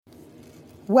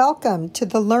Welcome to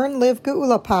the Learn, Live,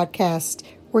 Geula podcast,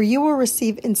 where you will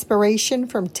receive inspiration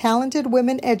from talented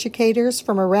women educators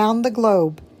from around the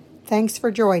globe. Thanks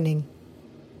for joining.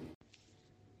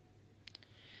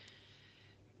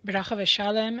 Bracha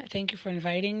v'shalom. Thank you for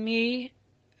inviting me.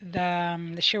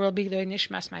 The shir will be L'nei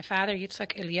Nishmas, my father,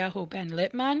 Yitzchak Eliyahu ben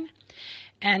Lippman.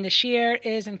 And the shir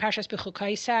is in Parshas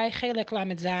Bechukaisai, Chelek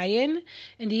Lamed Zayin.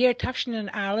 In the year Tafshin and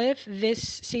Aleph,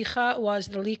 this Sicha was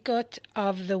the Likut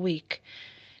of the week.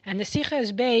 And the Sicha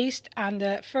is based on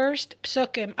the first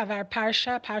psukim of our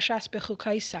Parsha, Parshas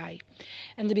Bechukaisai.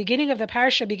 And the beginning of the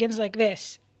Parsha begins like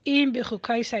this: Im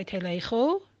Bechukaisai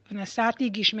telechu,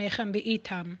 v'nasati gishmechem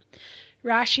be'itam.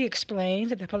 Rashi explains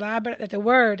that the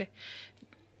word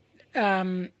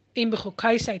Im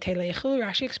Bechukaisai telechu,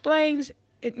 Rashi explains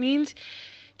it means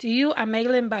to you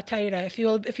amelim b'Torah.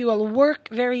 If you will work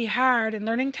very hard in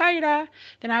learning Torah,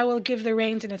 then I will give the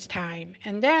reins in its time.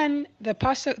 And then the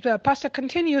pasuk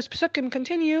continues, psukim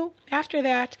continue after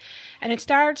that, and it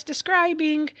starts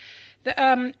describing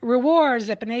the rewards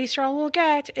that Bnei Yisrael will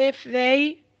get if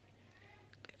they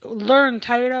learn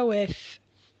Torah with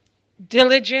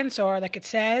diligence, or like it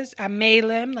says,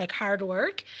 amelim, like hard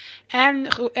work, and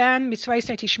mitzvahs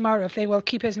tishmaru, if they will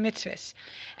keep his mitzvahs.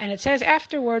 And it says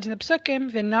afterwards in the psukim,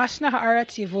 v'nasna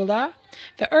haaretz yivula,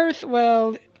 the earth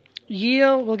will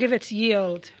give its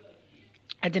yield.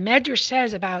 And the Medrash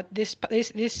says about this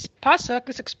pasuk,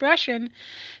 this expression,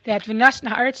 that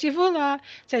v'nasna haaretz yivula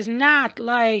says not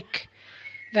like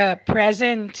the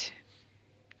present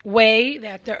way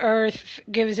that the earth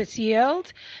gives its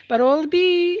yield, but it will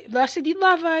be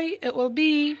it will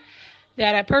be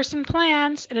that a person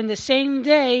plants, and in the same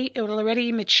day it will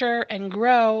already mature and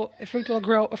grow. The fruit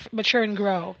will mature and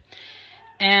grow.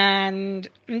 And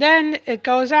then it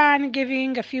goes on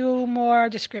giving a few more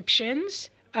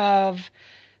descriptions of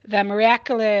the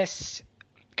miraculous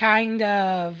kind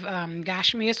of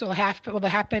gashmias will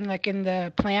happen like in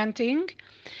the planting.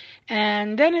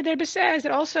 And then it says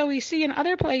that also we see in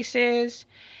other places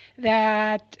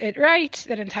that it writes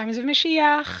that in times of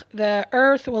Mashiach, the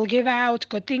earth will give out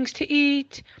good things to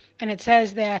eat. And it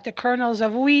says that the kernels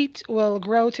of wheat will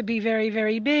grow to be very,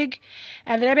 very big.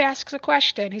 And the Rebbe asks a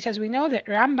question. He says, we know that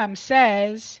Rambam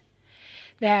says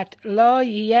that Lo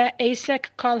yeh esek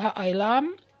kol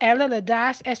ha'olam, ela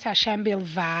ledas es Hashem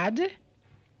bilvad.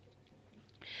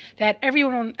 That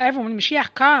everyone, when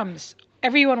Mashiach comes,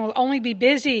 everyone will only be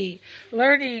busy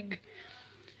learning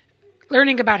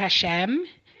about Hashem,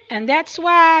 and that's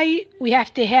why we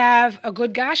have to have a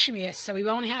good Gashmias, so we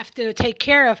won't have to take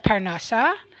care of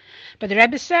Parnasa. But the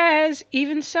Rebbe says,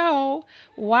 even so,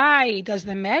 why does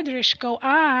the Medrash go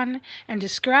on and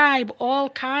describe all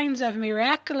kinds of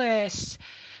miraculous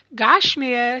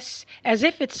Gashmias as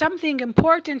if it's something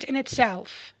important in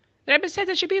itself? The Rebbe says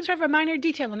it should be sort of a minor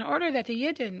detail in order that the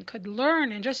Yidden could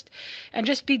learn and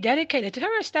just be dedicated to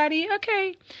Torah study.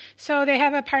 Okay, so they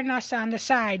have a parnasa on the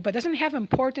side, but doesn't have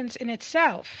importance in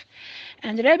itself.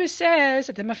 And the Rebbe says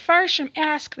that the Mefarshim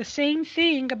ask the same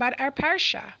thing about our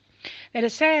parsha. That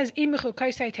it says, Im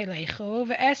bechukaisai telechu,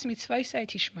 ve'es mitzvahsai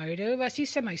tishmaru,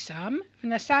 v'asisem oisam,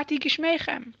 v'nasati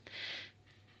gishmechem.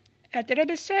 The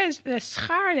Rebbe says the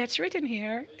schar that's written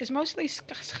here is mostly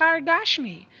schar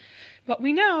gashmi. But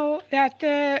we know that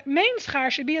the main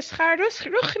schar should be a schar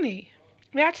ruchni.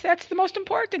 That's the most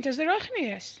important, is the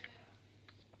ruchnius.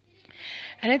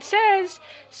 And it says,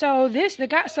 so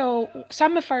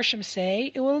some Mefarshim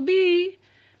say it will be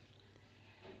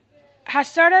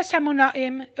hasaras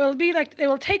hamunaim. It will be like they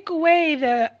will take away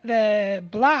the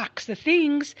blocks, the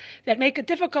things that make it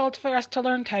difficult for us to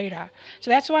learn Torah. So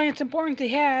that's why it's important to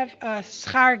have a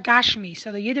schar gashmi,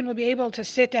 so the Yidden will be able to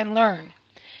sit and learn.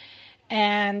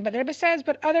 But the Rebbe says,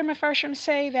 but other Mefarshim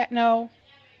say that no.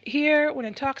 Here, when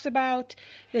it talks about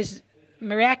this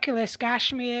miraculous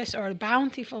Gashmias or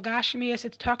bountiful Gashmias,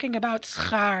 it's talking about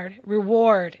schar,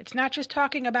 reward. It's not just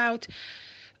talking about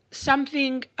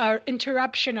something, or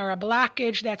interruption or a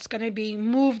blockage that's going to be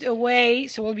moved away,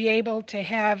 so we'll be able to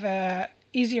have a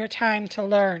easier time to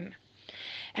learn.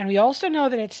 And we also know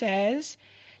that it says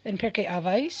in Pirkei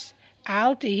Avos,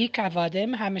 Al tihi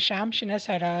kavadim hamisham shines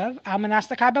harav al manas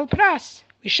lekabel pras.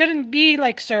 We shouldn't be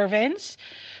like servants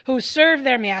who serve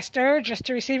their master just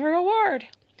to receive a reward.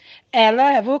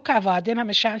 Ela havu kavadim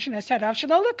hamisham shines harav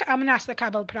shelo al manas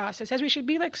lekabel pras. It says we should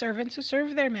be like servants who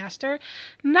serve their master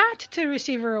not to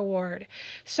receive a reward.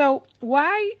 So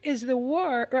why is the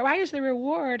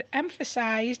reward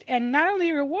emphasized, and not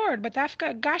only reward, but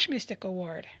dafka gashmistic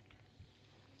award?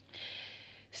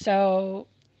 So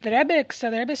the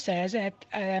Rebbe says that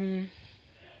the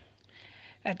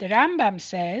Rambam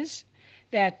says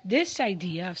that this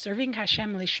idea of serving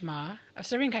Hashem Lishma, of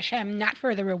serving Hashem not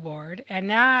for the reward and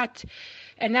not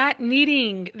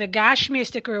needing the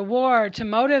gashmistic reward to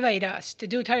motivate us to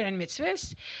do Torah and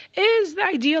mitzvahs is the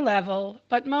ideal level,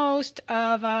 but most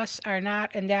of us are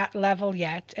not in that level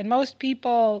yet. And most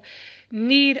people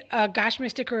need a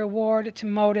gashmistic reward to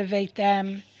motivate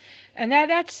them. And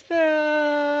that's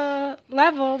the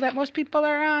level that most people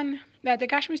are on, that the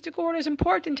gashmistic reward is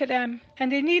important to them,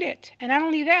 and they need it. And not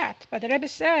only that, but the Rebbe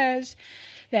says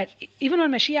that even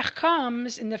when Mashiach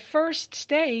comes in the first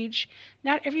stage,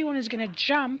 not everyone is going to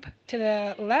jump to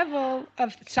the level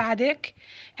of tzaddik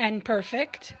and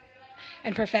perfect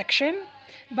and perfection.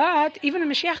 But even when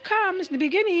Mashiach comes in the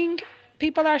beginning,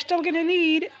 people are still going to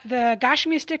need the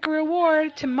gashmistic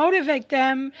reward to motivate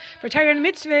them for Torah and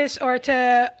mitzvahs, or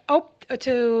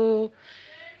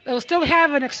they'll still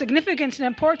have a significance and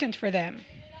importance for them.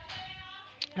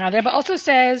 Now, the Rebbe also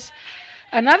says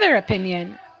another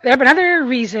opinion. Another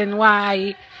reason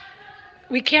why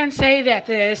we can't say that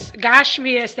this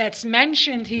Gashmias that's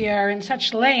mentioned here in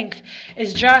such length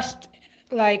is just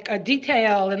like a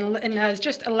detail and is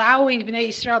just allowing Bnei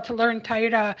Yisrael to learn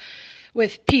Torah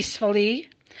with peacefully,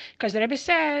 because the Rebbe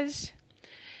says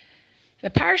the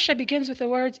parsha begins with the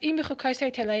words Im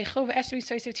b'chukaysei telechu v'esri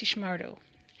soisev tishmaru.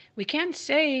 We can't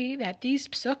say that these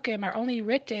psukim are only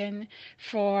written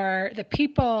for the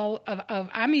people of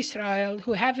Am Yisrael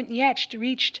who haven't yet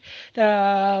reached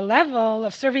the level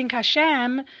of serving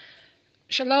Hashem,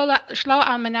 shlo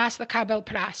al manas l'kabel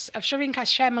pras, of serving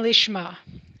Hashem lishma.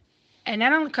 And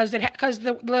not only because the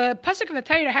pasuk of the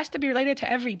Torah has to be related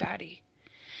to everybody.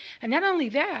 And not only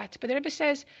that, but the Rebbe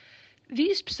says,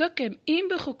 these psukim, im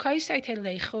b'chukaysei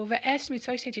telechu v'es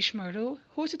mitzoysei tishmaru,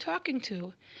 who is it talking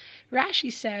to?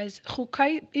 Rashi says,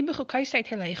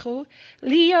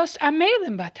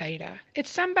 it's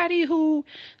somebody who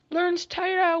learns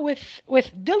Torah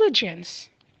with diligence.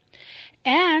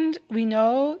 And we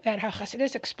know that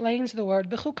HaChasidus explains the word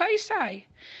b'chukaysai.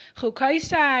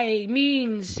 Chukaysai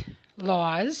means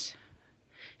laws,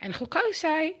 and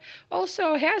chukaysai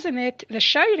also has in it the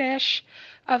shayresh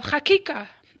of chakika.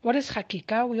 What is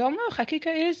chakika? We all know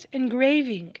chakika is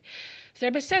engraving. The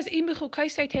Rebbe says,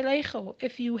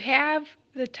 if you have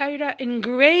the Torah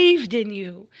engraved in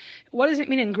you, what does it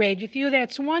mean engraved with you?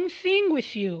 That's one thing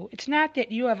with you. It's not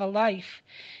that you have a life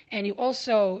and you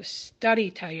also study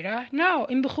Torah. No,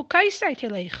 the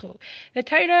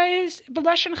Torah is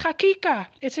b'lashon chakika.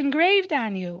 It's engraved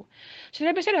on you. So the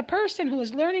Rebbe said a person who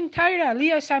is learning Torah,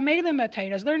 is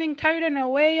learning Torah in a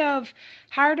way of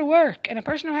hard work, and a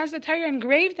person who has the Torah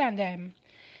engraved on them,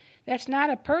 that's not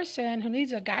a person who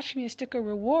needs a gashmiistic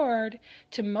reward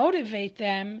to motivate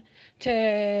them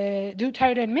to do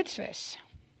Torah and mitzvahs.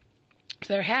 So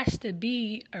there has to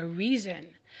be a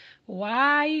reason.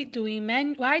 Why does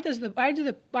the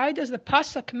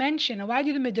pasuk mention, or why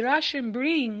do the midrashim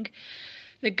bring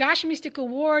the gashmiistic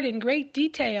reward in great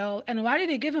detail, and why do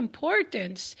they give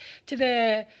importance to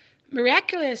the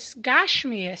miraculous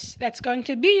gashmius that's going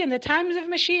to be in the times of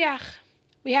Mashiach?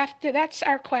 That's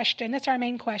our question. That's our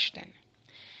main question.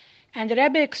 And the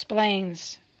Rebbe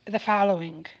explains the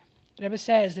following. The Rebbe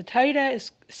says,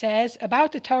 says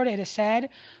about the Torah, it is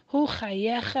said, Hu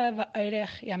chayecha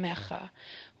v'orech yamecha.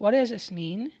 What does this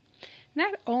mean?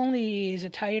 Not only is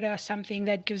the Torah something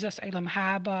that gives us Olam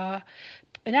Haba,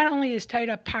 and not only is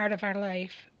Torah part of our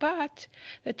life, but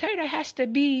the Torah has to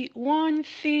be one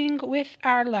thing with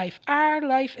our life. Our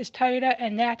life is Torah,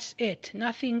 and that's it,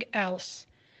 nothing else.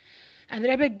 And the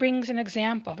Rebbe brings an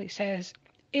example. He says,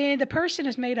 the person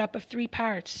is made up of three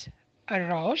parts: a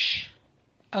rosh,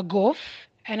 a guf,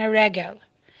 and a regel.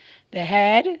 The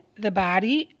head, the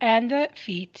body, and the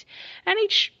feet. And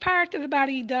each part of the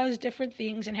body does different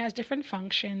things and has different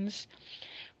functions.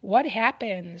 What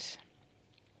happens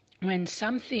when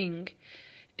something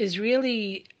is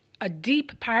really a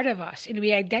deep part of us and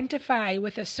we identify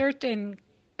with a certain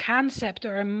concept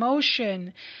or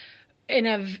emotion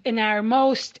in our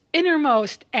most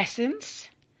innermost essence,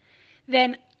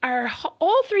 then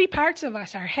all three parts of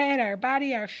us, our head, our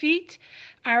body, our feet,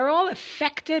 are all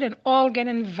affected and all get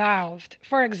involved.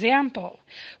 For example,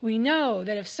 we know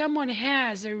that if someone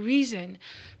has a reason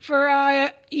for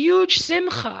a huge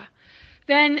simcha,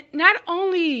 then not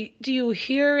only do you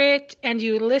hear it and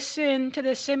you listen to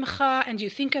the simcha and you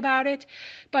think about it,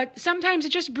 but sometimes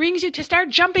it just brings you to start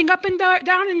jumping up and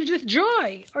down with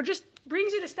joy, or just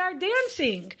brings you to start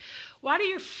dancing. Why do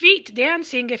your feet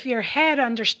dancing if your head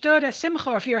understood a simcha,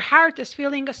 or if your heart is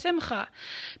feeling a simcha?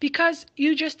 Because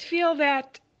you just feel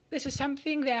that this is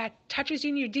something that touches you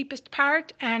in your deepest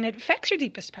part and it affects your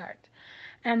deepest part.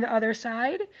 And the other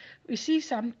side, we see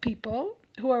some people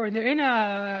they're in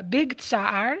a big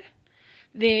tsar,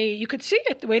 you could see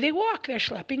it the way they walk. They're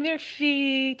schlepping their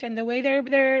feet, and the way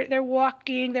they're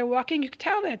walking. They're walking. You can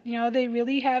tell that they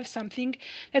really have something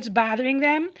that's bothering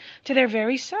them to their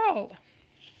very soul.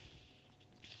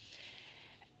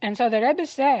 And so the Rebbe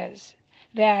says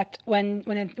that when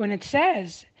it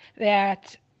says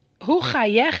that Hu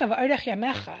chayecha v'orech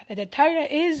yamecha, that the Torah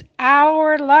is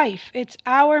our life, it's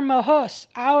our mahos,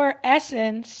 our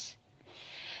essence.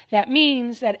 That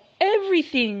means that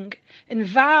everything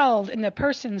involved in the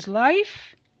person's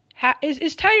life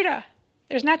is Torah.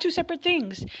 There's not two separate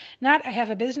things. Not I have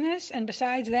a business, and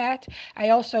besides that, I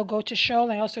also go to shul,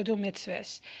 and I also do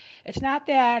mitzvahs. It's not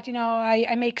that,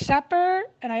 I make supper,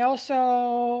 and I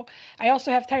also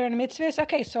have Torah and mitzvahs.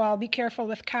 Okay, so I'll be careful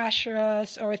with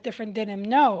kashrus or with different dinim.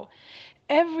 No.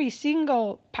 Every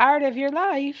single part of your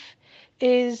life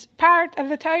is part of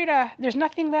the Torah. There's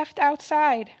nothing left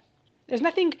outside. There's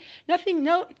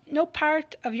no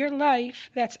part of your life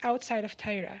that's outside of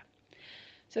Torah.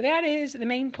 So that is the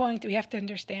main point that we have to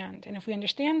understand. And if we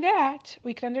understand that,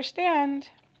 we can understand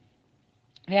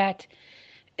that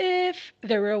if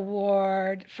the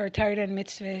reward for Torah and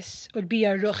mitzvahs would be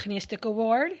a ruchnistic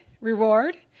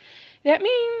reward, that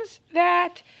means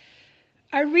that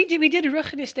we did a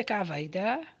ruchnistic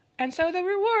avodah, and so the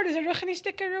reward is a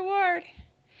ruchnistic reward.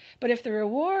 But if the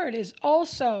reward is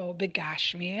also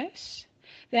begashmius,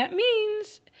 that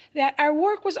means that our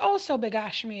work was also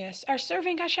begashmius. Our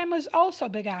serving Hashem was also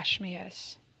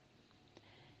begashmius.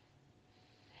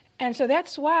 And so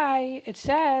that's why it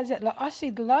says that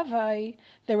la'asid lavai,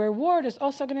 the reward is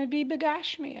also going to be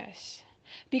begashmius.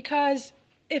 Because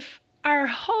if our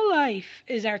whole life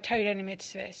is our Torah and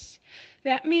mitzvahs,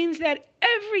 that means that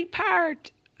every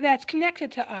part that's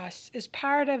connected to us is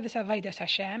part of this Avodas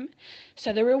Hashem.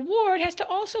 So the reward has to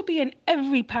also be in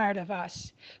every part of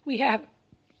us. We have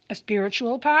a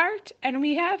spiritual part and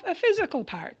we have a physical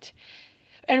part.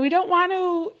 And we don't want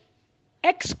to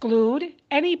exclude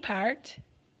any part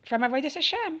from Avodas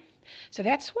Hashem. So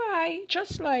that's why,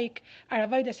 just like our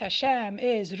Avodas Hashem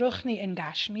is Ruchni and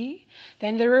Gashmi,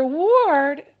 then the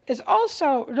reward is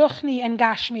also Ruchni and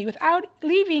Gashmi, without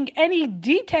leaving any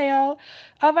detail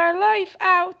of our life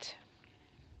out.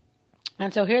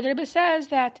 And so here the Rebbe says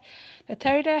that the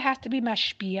Torah has to be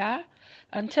mashpia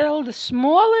until the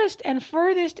smallest and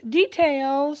furthest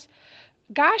details,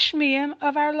 Gashmiim,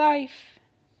 of our life.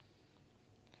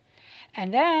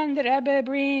 And then the Rebbe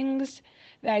brings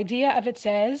the idea of, it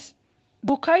says,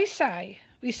 Bukaisai.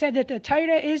 We said that the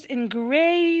Torah is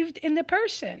engraved in the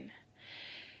person.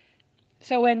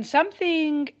 So when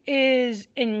something is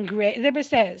engraved, the Rebbe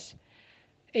says,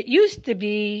 it used to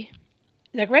be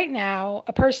like right now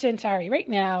a person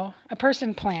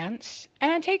plants,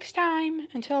 and it takes time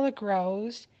until it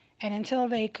grows and until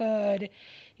they could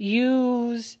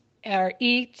use or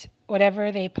eat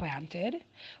whatever they planted.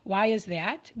 Why is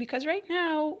that? Because right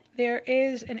now there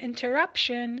is an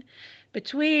interruption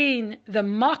between the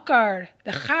makar,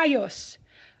 the chayos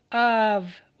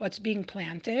of what's being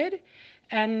planted,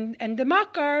 and the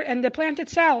makar and the plant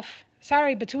itself.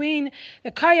 Between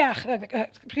the kayach,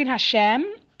 between Hashem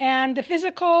and the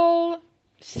physical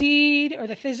seed or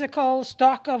the physical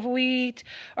stalk of wheat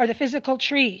or the physical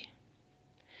tree.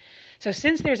 So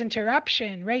since there's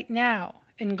interruption right now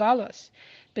in Galus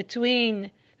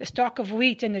between the stalk of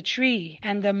wheat and the tree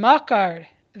and the makar,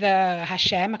 the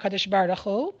Hashem, HaKadosh Baruch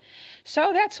Hu,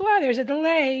 so that's why there's a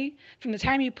delay from the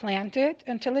time you plant it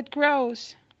until it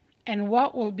grows. And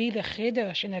what will be the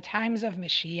Chiddush in the times of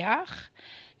Mashiach?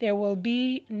 There will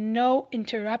be no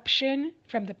interruption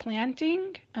from the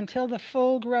planting until the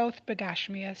full growth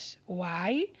begashmias.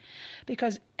 Why?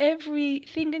 Because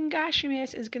everything in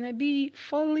Gashmias is going to be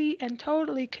fully and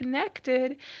totally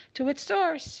connected to its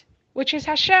source, which is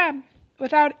Hashem,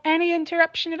 without any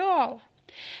interruption at all.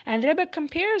 And Rebbe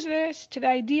compares this to the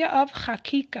idea of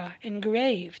chakika,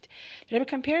 engraved. Rebbe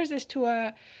compares this to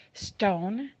a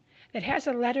stone that has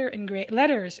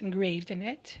letters engraved in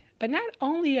it, but not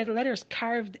only are the letters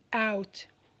carved out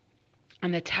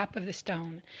on the top of the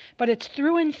stone, but it's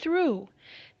through and through.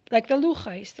 Like the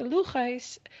luchais,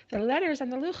 the letters on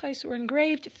the luchais were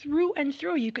engraved through and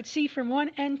through. You could see from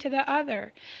one end to the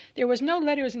other. There was no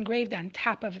letters engraved on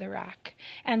top of the rock.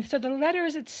 And so the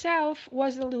letters itself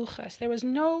was the luchas. There was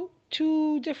no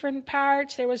two different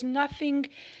parts. There was nothing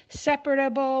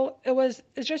separable. It was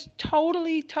just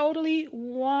totally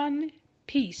one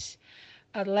piece.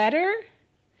 A letter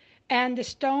and the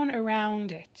stone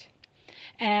around it.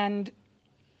 And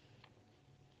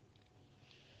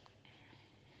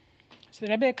so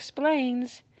the Rebbe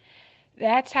explains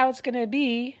that's how it's going to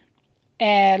be.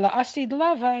 La'asid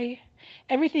lavai,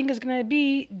 everything is going to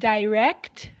be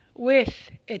direct with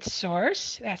its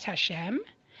source, that's Hashem.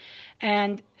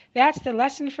 And that's the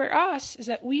lesson for us, is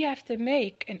that we have to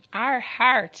make in our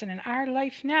hearts and in our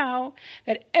life now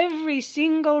that every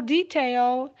single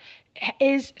detail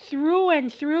is through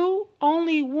and through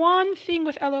only one thing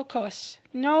with Elokos.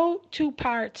 No two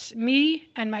parts, me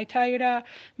and my Torah,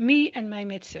 me and my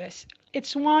mitzvahs.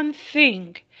 It's one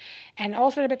thing. And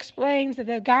also it explains that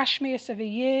the Gashmias of a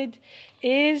Yid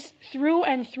is through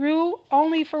and through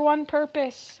only for one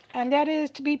purpose, and that is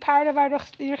to be part of our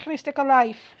Ruchnistic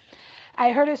life.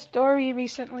 I heard a story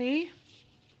recently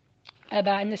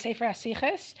about, in the Sefer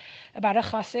HaSiches, about a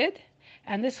chassid,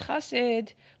 and this chassid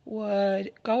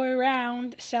would go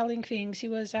around selling things. He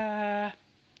was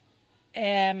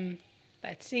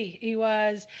he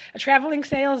was a traveling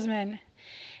salesman,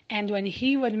 and when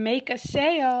he would make a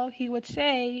sale, he would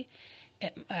say,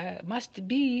 it must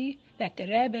be that the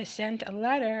Rebbe sent a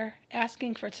letter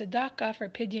asking for tzedakah for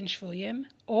Pidyon Shvuyim,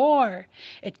 or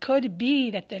it could be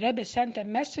that the Rebbe sent a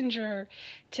messenger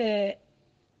to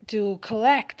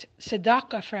collect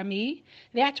tzedakah from me.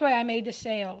 That's why I made the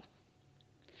sale.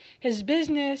 His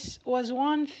business was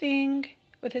one thing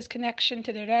with his connection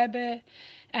to the Rebbe,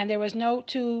 and there was no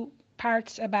two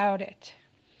parts about it.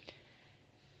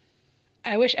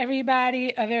 I wish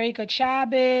everybody a very good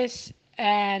Shabbos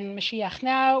and Mashiach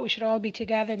now. We should all be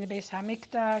together in the Beis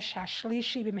HaMikdash,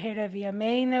 Hashlishi b'mehera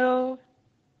v'yameinu.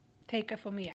 Take it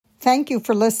from me. Thank you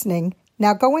for listening.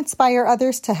 Now go inspire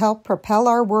others to help propel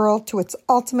our world to its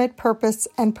ultimate purpose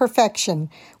and perfection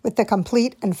with the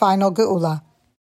complete and final Geula.